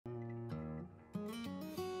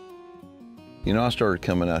You know, I started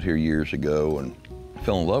coming out here years ago and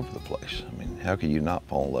fell in love with the place. I mean, how could you not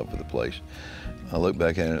fall in love with the place? I look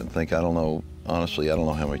back at it and think, I don't know, honestly, I don't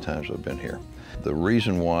know how many times I've been here. The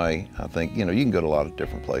reason why I think, you know, you can go to a lot of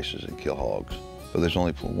different places and kill hogs, but there's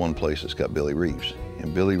only one place that's got Billy Reeves.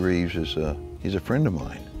 And Billy Reeves he's a friend of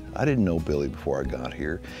mine. I didn't know Billy before I got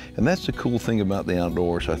here. And that's the cool thing about the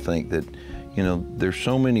outdoors, I think, that, you know, there's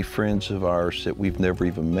so many friends of ours that we've never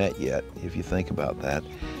even met yet, if you think about that.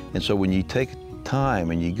 And so when you take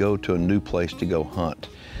time and you go to a new place to go hunt,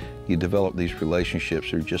 you develop these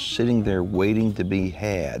relationships that are just sitting there waiting to be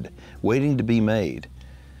had, waiting to be made.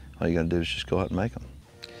 All you gotta do is just go out and make them.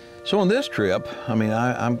 So on this trip, I mean,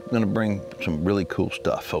 I'm gonna bring some really cool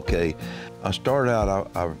stuff, okay? I started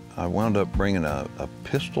out, I wound up bringing a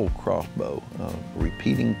pistol crossbow, a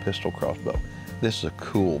repeating pistol crossbow. This is a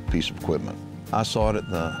cool piece of equipment. I saw it at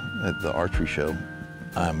the archery show.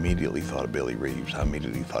 I immediately thought of Billy Reeves. I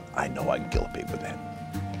immediately thought, I know I can kill a pig with that.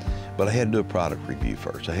 But I had to do a product review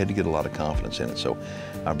first. I had to get a lot of confidence in it. So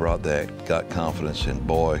I brought that, got confidence, and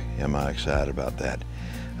boy, am I excited about that.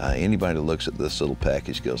 Anybody that looks at this little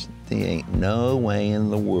package goes, there ain't no way in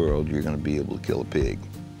the world you're gonna be able to kill a pig.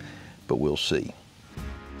 But we'll see.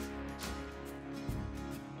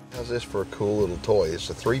 How's this for a cool little toy? It's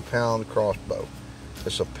a 3-pound crossbow.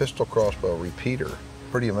 It's a pistol crossbow repeater.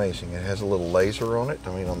 Pretty amazing. It has a little laser on it.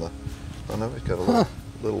 I mean, on the front of it, it's got a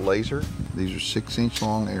little laser. These are 6-inch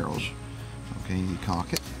long arrows. Okay, you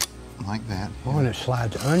cock it like that. Oh, and it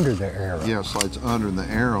slides under the arrow. Yeah, it slides under the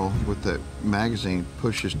arrow with the magazine,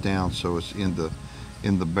 pushes down so it's in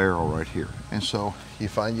the barrel right here. And so you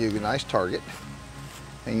find you a nice target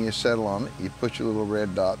and you settle on it. You put your little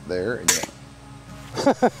red dot there and you...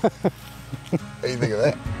 What do you think of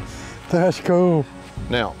that? That's cool.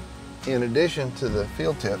 Now, in addition to the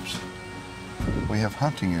field tips, we have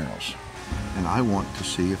hunting arrows. And I want to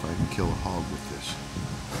see if I can kill a hog with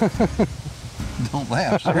this. Don't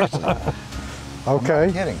laugh, seriously. Okay. I'm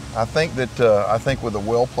not kidding. I think with a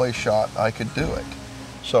well-placed shot, I could do it.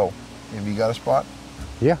 So, have you got a spot?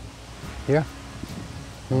 Yeah, yeah.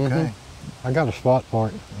 Okay. I got a spot for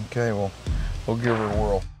it. Okay, well, we'll give her a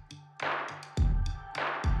whirl.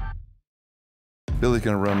 Billy's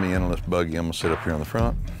gonna run me in on this buggy. I'm gonna sit up here on the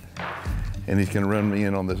front, and he's gonna run me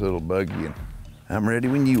in on this little buggy, and I'm ready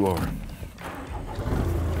when you are.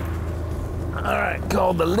 All right,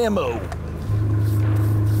 called the limo.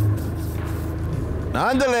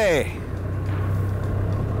 Andale!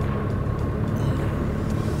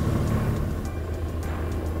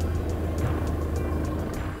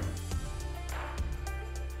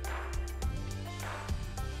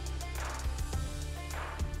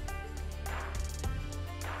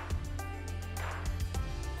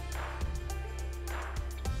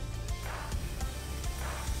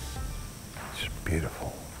 It's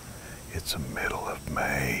beautiful. It's the middle of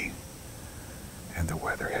May, and the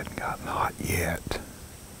weather hadn't gotten hot yet,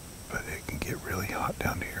 but it can get really hot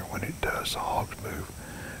down here. When it does, the hogs move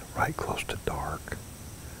right close to dark.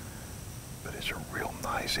 But it's a real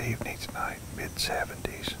nice evening tonight,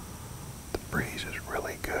 mid-70s. The breeze is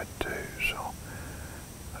really good too, so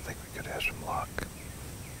I think we could have some luck.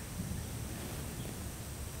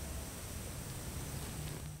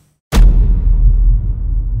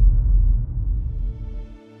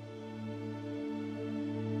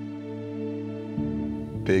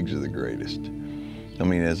 Pigs are the greatest. I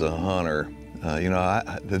mean, as a hunter, you know,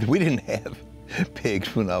 we didn't have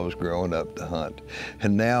pigs when I was growing up to hunt.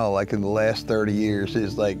 And now, like in the last 30 years,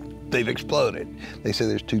 it's like they've exploded. They say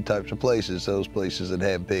there's 2 types of places, those places that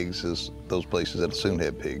have pigs, those places that soon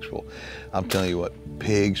have pigs. Well, I'm telling you what,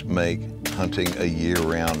 pigs make hunting a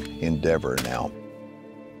year-round endeavor now.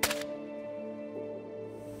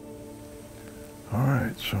 All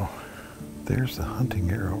right, so there's the hunting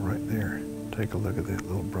arrow right there. Take a look at that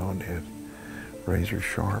little broadhead, razor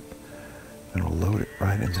sharp. And I'll load it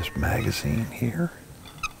right in this magazine here.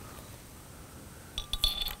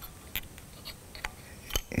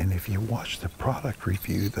 And if you watch the product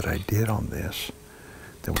review that I did on this,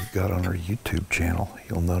 that we've got on our YouTube channel,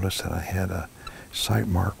 you'll notice that I had a sight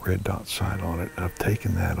mark red dot sight on it. I've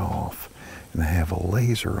taken that off, and I have a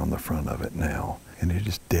laser on the front of it now, and it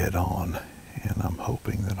is dead on. And I'm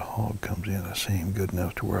hoping that a hog comes in. I see him good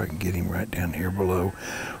enough to where I can get him right down here below.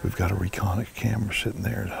 We've got a reconic camera sitting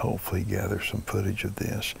there to hopefully gather some footage of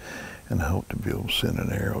this, and I hope to be able to send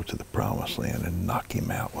an arrow to the promised land and knock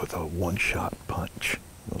him out with a one-shot punch.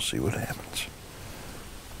 We'll see what happens.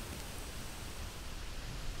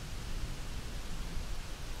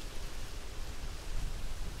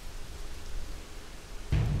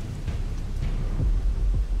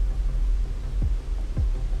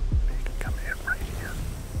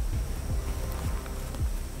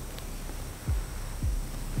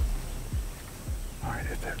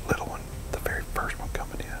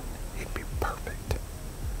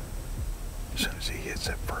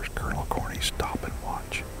 Colonel Corny, stop and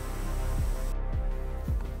watch.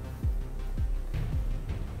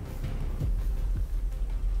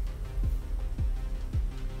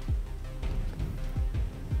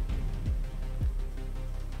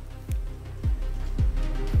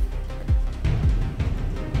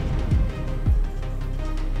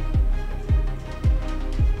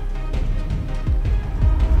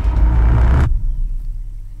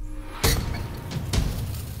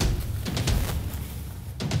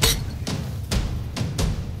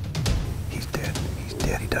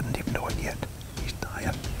 He doesn't even know it yet. He's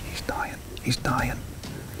dying. He's dying. He's dying.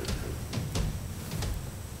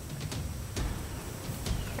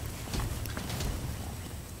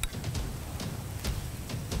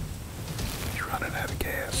 He's running out of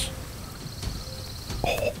gas.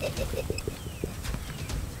 Oh.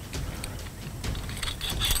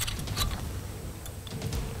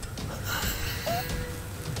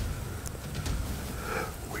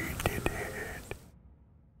 We did it.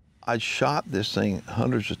 I'd shot this thing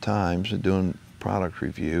hundreds of times and doing product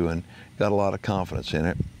review and got a lot of confidence in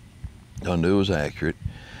it. I knew it was accurate.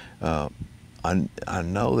 I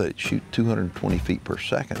know that it shoots 220 feet per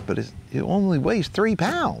second, but it only weighs 3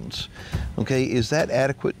 pounds. Okay, is that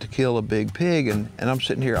adequate to kill a big pig? And I'm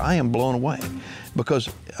sitting here, I am blown away. Because,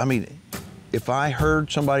 I mean, if I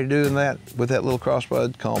heard somebody doing that with that little crossbow,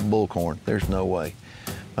 I'd call them bullcorn. There's no way.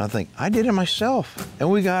 I think, I did it myself, and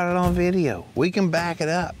we got it on video. We can back it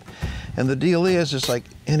up. And the deal is, it's like,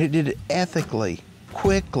 and it did it ethically,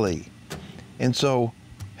 quickly. And so,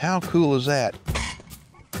 how cool is that?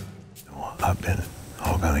 Well, I've been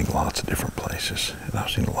hog hunting lots of different places, and I've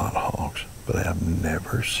seen a lot of hogs, but I've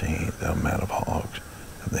never seen the amount of hogs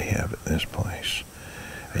that they have at this place.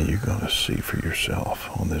 And you're gonna see for yourself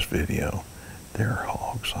on this video, there are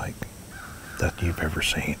hogs like that you've ever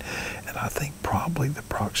seen. And I think probably the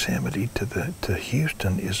proximity to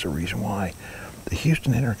Houston is the reason why. The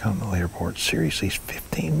Houston Intercontinental Airport seriously is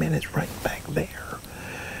 15 minutes right back there.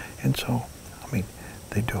 And so, I mean,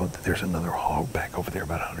 there's another hog back over there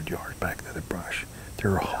about 100 yards back to the brush.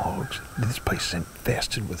 There are hogs. This place is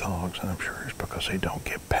infested with hogs, and I'm sure it's because they don't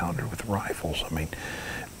get pounded with rifles. I mean,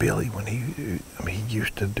 Billy, he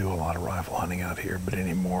used to do a lot of rifle hunting out here, but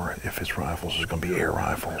anymore, if it's rifles, it's going to be air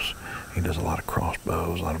rifles. He does a lot of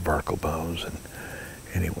crossbows, a lot of vertical bows, and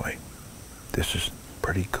anyway, this is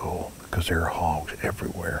pretty cool because there are hogs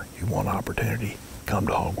everywhere. You want opportunity, come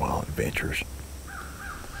to Hog Wild Adventures.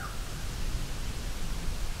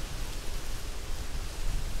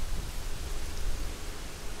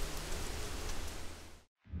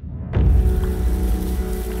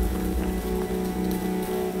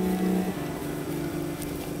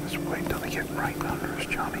 Let's wait until they get right under us,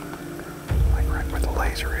 Johnny. Like right where the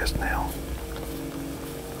laser is now.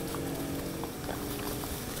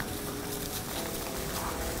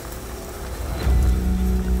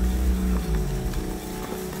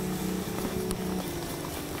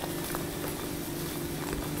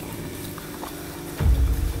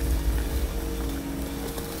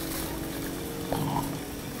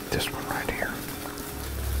 This one right here.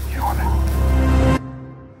 You want it?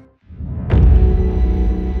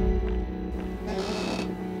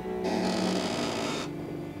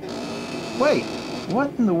 Wait,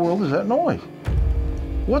 what in the world is that noise?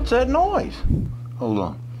 What's that noise? Hold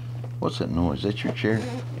on. What's that noise? Is that your chair?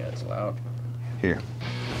 Yeah, it's loud. Here,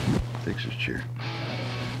 fix this chair.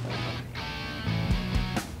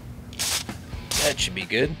 That should be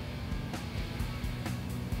good.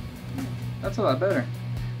 That's a lot better.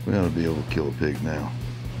 We ought to be able to kill a pig now,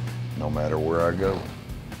 no matter where I go.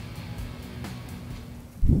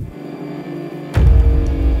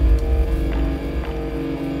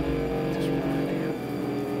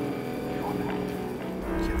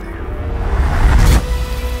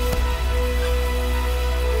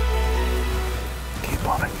 Keep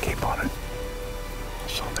on it, keep on it.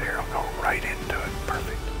 So there, I'll go right into it.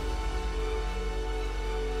 Perfect.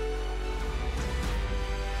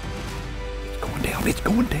 It's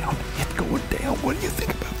going down. It's going down. What do you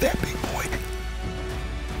think about that, big boy?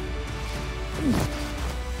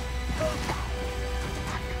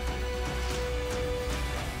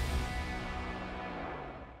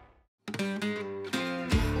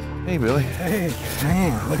 Hey, Billy. Hey,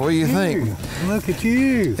 man, What do you think? Look at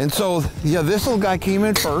you. And so, yeah, this little guy came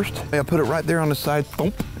in first. I put it right there on the side.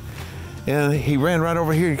 Thump. And he ran right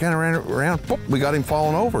over here. He kind of ran around. Boop, we got him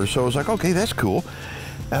falling over. So I was like, okay, that's cool.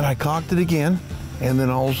 And I cocked it again. And then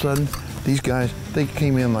all of a sudden, these guys, they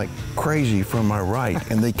came in like crazy from my right.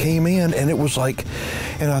 And they came in, and it was like,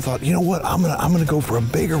 and I thought, you know what? I'm gonna go for a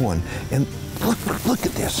bigger one. And look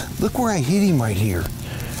at this. Look where I hit him right here.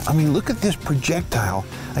 I mean, look at this projectile.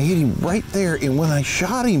 I hit him right there, and when I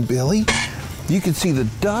shot him, Billy, you could see the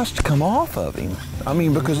dust come off of him. I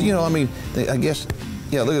mean, because, you know, I mean, I guess,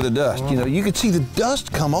 yeah, look at the dust. You know, you could see the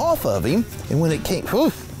dust come off of him, and when it came,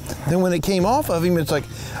 then when it came off of him, it's like,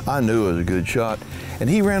 I knew it was a good shot. And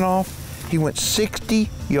he ran off, he went 60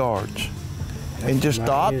 yards and just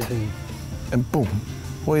stopped, and boom.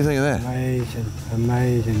 What do you think of that? Amazing,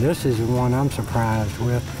 amazing. This is the one I'm surprised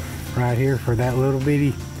with right here for that little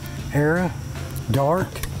bitty arrow, dart.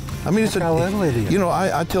 I mean, it's how little it is. You know,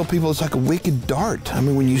 I tell people it's like a wicked dart. I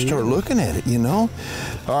mean, when you start looking at it, you know?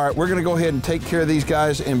 All right, we're gonna go ahead and take care of these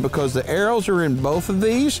guys, and because the arrows are in both of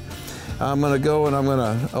these, I'm gonna go and I'm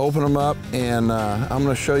gonna open them up, and I'm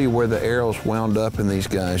gonna show you where the arrows wound up in these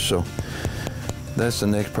guys. So that's the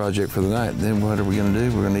next project for the night. Then what are we gonna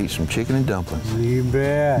do? We're gonna eat some chicken and dumplings. You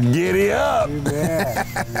bet. Giddy up! You bet,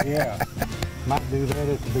 yeah. Might do that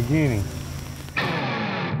at the beginning.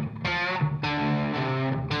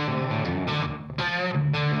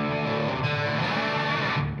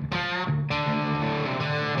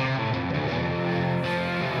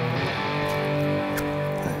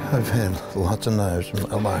 I've had lots of knives in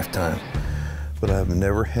my lifetime, but I've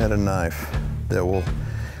never had a knife that will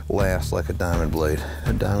last like a diamond blade.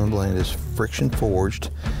 A diamond blade is friction forged,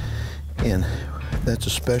 and that's a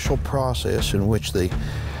special process in which they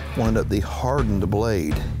harden the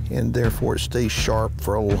blade, and therefore it stays sharp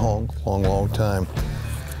for a long time.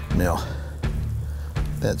 Now,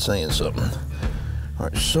 that's saying something. All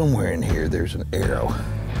right, somewhere in here there's an arrow.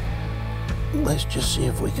 Let's just see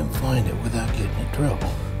if we can find it without getting in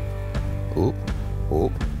trouble. Oh, oh,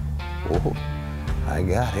 oh, I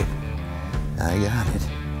got it. I got it.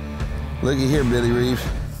 Looky here, Billy Reeves.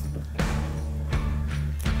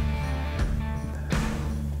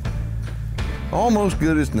 Almost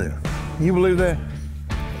good as new. You believe that?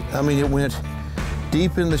 I mean, it went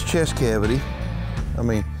deep in this chest cavity. I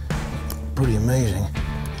mean, pretty amazing.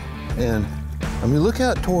 And, I mean, look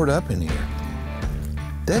how it tore it up in here.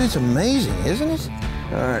 That is amazing, isn't it?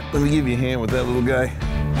 All right, let me give you a hand with that little guy.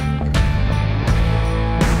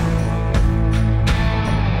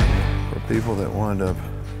 People that wind up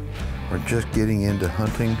or just getting into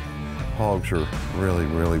hunting, hogs are really,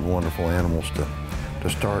 really wonderful animals to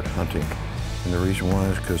start hunting. And the reason why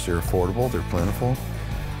is because they're affordable, they're plentiful.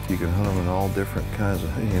 You can hunt them in all different kinds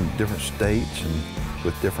of, in different states and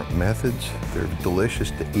with different methods. They're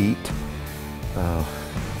delicious to eat.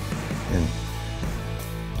 And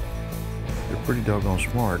they're pretty doggone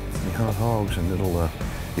smart. You hunt hogs and it'll,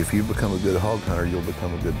 if you become a good hog hunter, you'll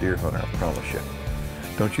become a good deer hunter, I promise you.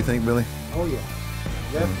 Don't you think, Billy? Oh yeah,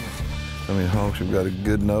 definitely. I mean, hogs have got a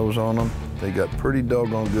good nose on them. They got pretty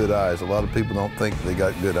doggone good eyes. A lot of people don't think they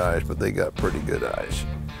got good eyes, but they got pretty good eyes.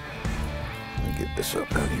 Let me get this up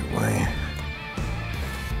out of your way.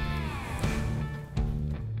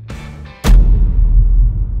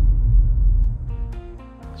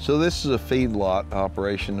 So this is a feedlot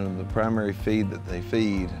operation, and the primary feed that they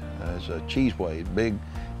feed is a cheese weight, big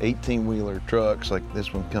 18-wheeler trucks like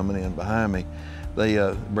this one coming in behind me.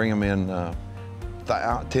 They bring them in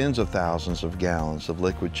tens of thousands of gallons of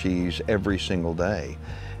liquid cheese every single day.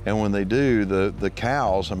 And when they do, the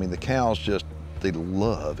cows, I mean, the cows just, they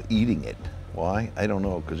love eating it. Why? I don't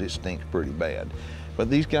know, because it stinks pretty bad. But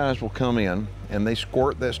these guys will come in and they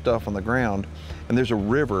squirt that stuff on the ground, and there's a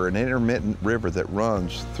river, an intermittent river that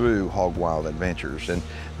runs through Hog Wild Adventures, and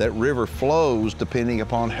that river flows depending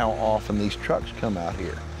upon how often these trucks come out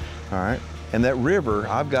here, all right? And that river,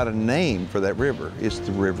 I've got a name for that river. It's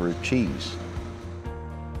the River of Cheese.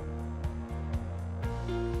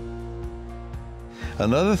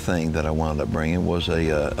 Another thing that I wound up bringing was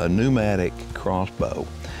a pneumatic crossbow.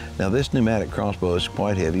 Now this pneumatic crossbow is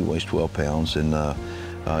quite heavy, weighs 12 pounds, and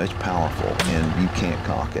it's powerful, and you can't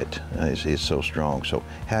cock it. It's so strong. So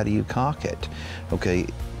how do you cock it? Okay,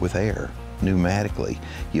 with air, pneumatically.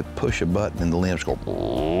 You push a button and the limbs go,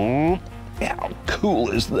 how cool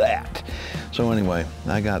is that? So anyway,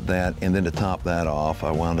 I got that, and then to top that off, I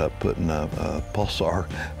wound up putting a Pulsar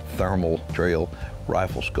thermal trail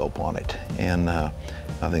rifle scope on it, and I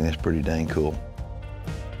think that's pretty dang cool.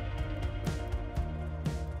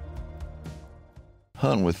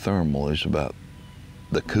 Hunting with thermal is about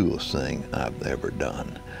the coolest thing I've ever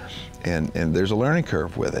done. And there's a learning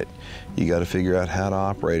curve with it. You got to figure out how to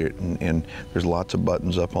operate it, and there's lots of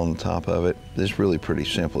buttons up on the top of it. It's really pretty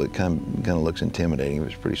simple. It kind of looks intimidating,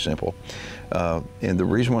 but it's pretty simple. And the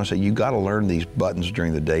reason why I say you got to learn these buttons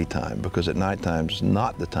during the daytime, because at nighttime is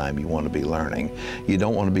not the time you want to be learning. You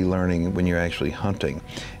don't want to be learning when you're actually hunting.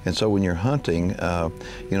 And so when you're hunting,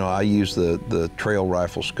 you know, I use the trail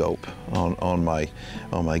rifle scope on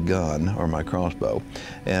my gun or my crossbow,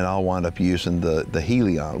 and I'll wind up using the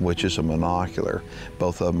Helion, which is a monocular.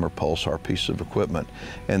 Both of them are pulsar pieces of equipment,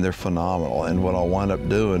 and they're phenomenal. And what I'll wind up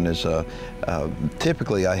doing is,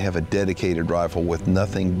 typically I have a dedicated rifle with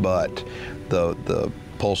nothing but the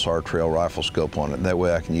pulsar trail rifle scope on it. That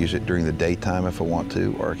way I can use it during the daytime if I want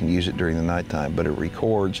to, or I can use it during the nighttime, but it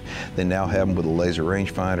records. They now have them with a laser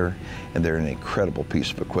rangefinder, and they're an incredible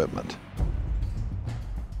piece of equipment.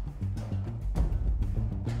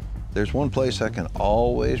 There's one place I can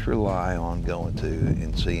always rely on going to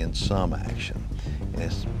and seeing some action, and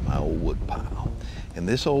it's my old wood pile. And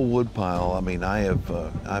this old wood pile, I mean,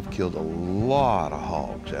 I've killed a lot of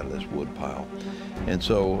hogs out of this wood pile. And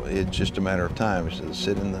so it's just a matter of time to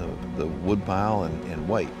sit in the wood pile and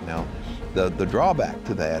wait. Now, the drawback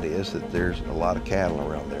to that is that there's a lot of cattle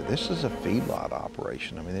around there. This is a feedlot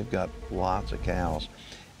operation. I mean, they've got lots of cows.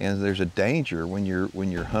 And there's a danger when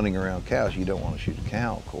you're hunting around cows. You don't want to shoot a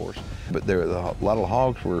cow, of course. But a lot of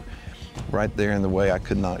hogs were right there in the way I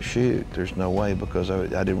could not shoot. There's no way, because I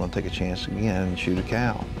didn't want to take a chance again and shoot a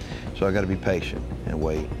cow. So I got to be patient and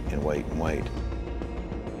wait and wait and wait.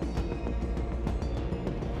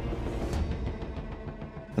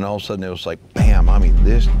 And all of a sudden it was like, bam, I mean,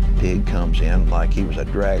 this pig comes in like he was a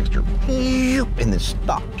dragster, and then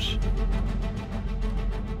stops.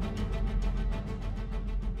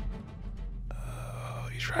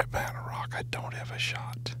 He's right behind a rock. I don't have a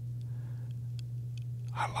shot.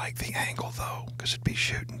 I like the angle though, because it'd be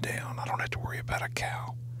shooting down. I don't have to worry about a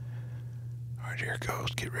cow. All right, here it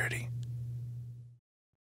goes. Get ready.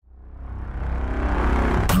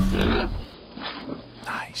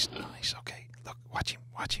 Nice, nice. Okay, look, watch him,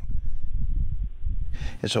 watch him.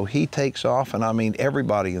 And so he takes off, and I mean,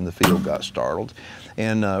 everybody in the field got startled.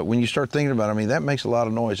 And when you start thinking about it, I mean, that makes a lot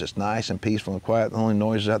of noise. It's nice and peaceful and quiet. The only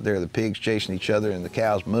noises out there are the pigs chasing each other and the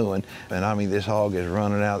cows mooing. And I mean, this hog is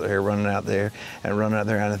running out there, running out there, and running out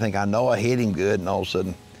there. And I think, I know I hit him good, and all of a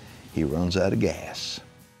sudden, he runs out of gas.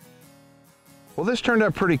 Well, this turned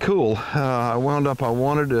out pretty cool. I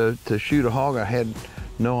wanted to shoot a hog. I had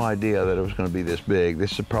no idea that it was going to be this big.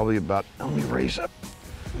 This is probably about, let me raise up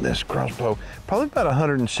this crossbow, probably about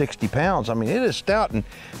 160 pounds. I mean, it is stout, and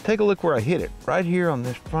take a look where I hit it, right here on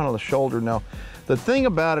this front of the shoulder. Now, the thing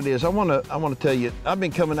about it is, I want to tell you, I've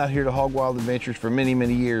been coming out here to Hog Wild Adventures for many,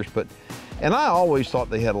 many years, and I always thought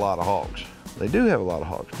they had a lot of hogs. They do have a lot of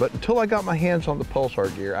hogs, but until I got my hands on the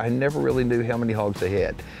pulsar gear, I never really knew how many hogs they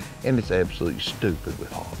had. And it's absolutely stupid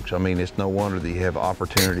with hogs. I mean, it's no wonder that you have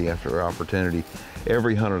opportunity after opportunity.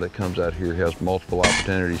 Every hunter that comes out here has multiple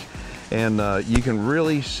opportunities. And you can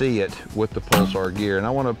really see it with the pulsar gear. And I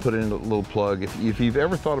want to put in a little plug. If you've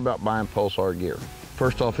ever thought about buying pulsar gear,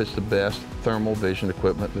 first off, it's the best thermal vision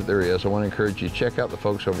equipment that there is. I want to encourage you to check out the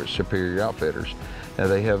folks over at Superior Outfitters. Now,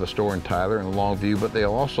 they have a store in Tyler and Longview, but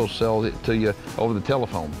they'll also sell it to you over the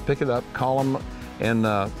telephone. Pick it up, call them, and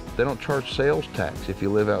they don't charge sales tax. If you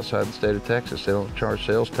live outside the state of Texas, they don't charge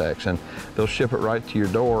sales tax, and they'll ship it right to your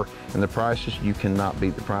door. And the prices, you cannot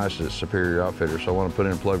beat the prices at Superior Outfitters. So I want to put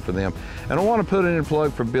in a plug for them. And I want to put in a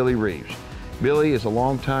plug for Billy Reeves. Billy is a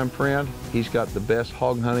longtime friend. He's got the best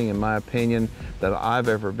hog hunting, in my opinion, that I've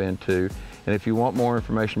ever been to. And if you want more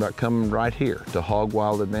information about coming right here to Hog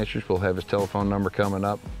Wild Adventures, we'll have his telephone number coming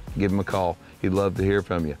up. Give him a call. He'd love to hear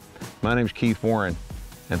from you. My name's Keith Warren,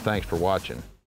 and thanks for watching.